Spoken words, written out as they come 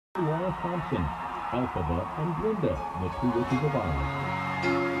Thompson, Alphaba, and Glinda, the two witches of Oz.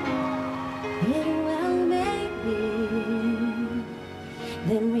 Well, maybe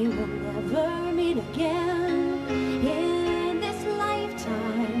then we will never meet again in this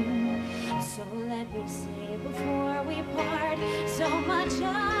lifetime. So let me say before we part, so much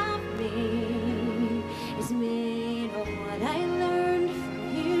of me is made of what I learned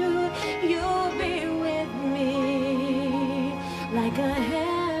from you. You'll be with me like a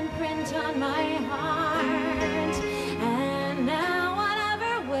handprint on my heart. And now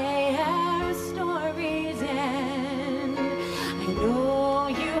whatever way our stories end, I know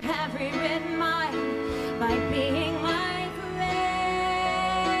you have rewritten mine by being my friend.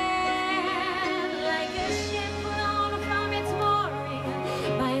 Like a ship blown from its mooring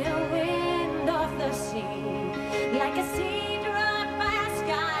by a wind off the sea, like a seed dropped by a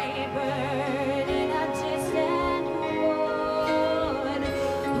sky bird in a distant wood.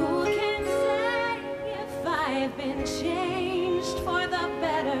 Who can say if I've been changed for the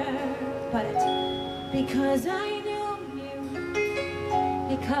better? But because I knew you,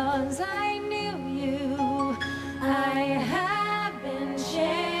 because I knew you, I have been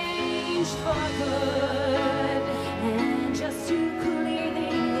changed for good. And just to clear the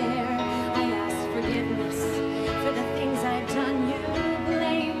air, I ask forgiveness for the things I've done you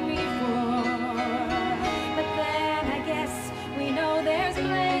blame me for. But then I guess we know there's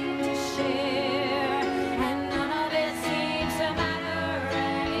blame to share, and none of it seems to matter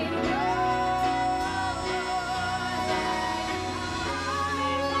anymore.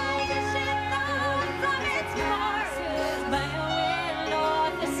 Like a ship blown from its moorings by a wind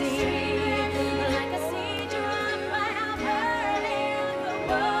off the sea, like a seed dropped by a bird in the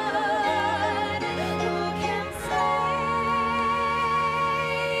wood. Who can say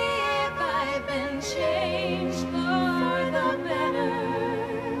if I've been changed for the better?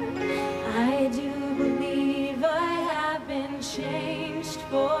 I do believe I have been changed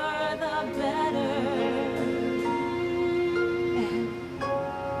for the better. And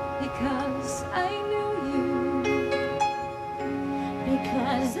because I knew you,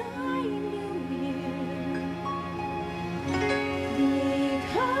 because I knew you,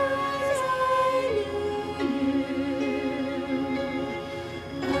 because I knew you,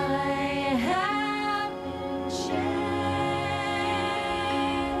 I have been changed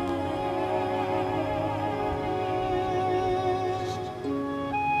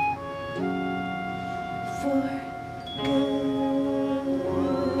for good.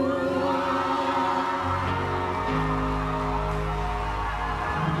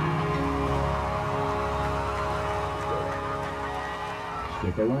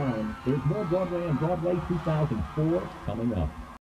 Stick around. There's more Broadway and Broadway 2004 coming up.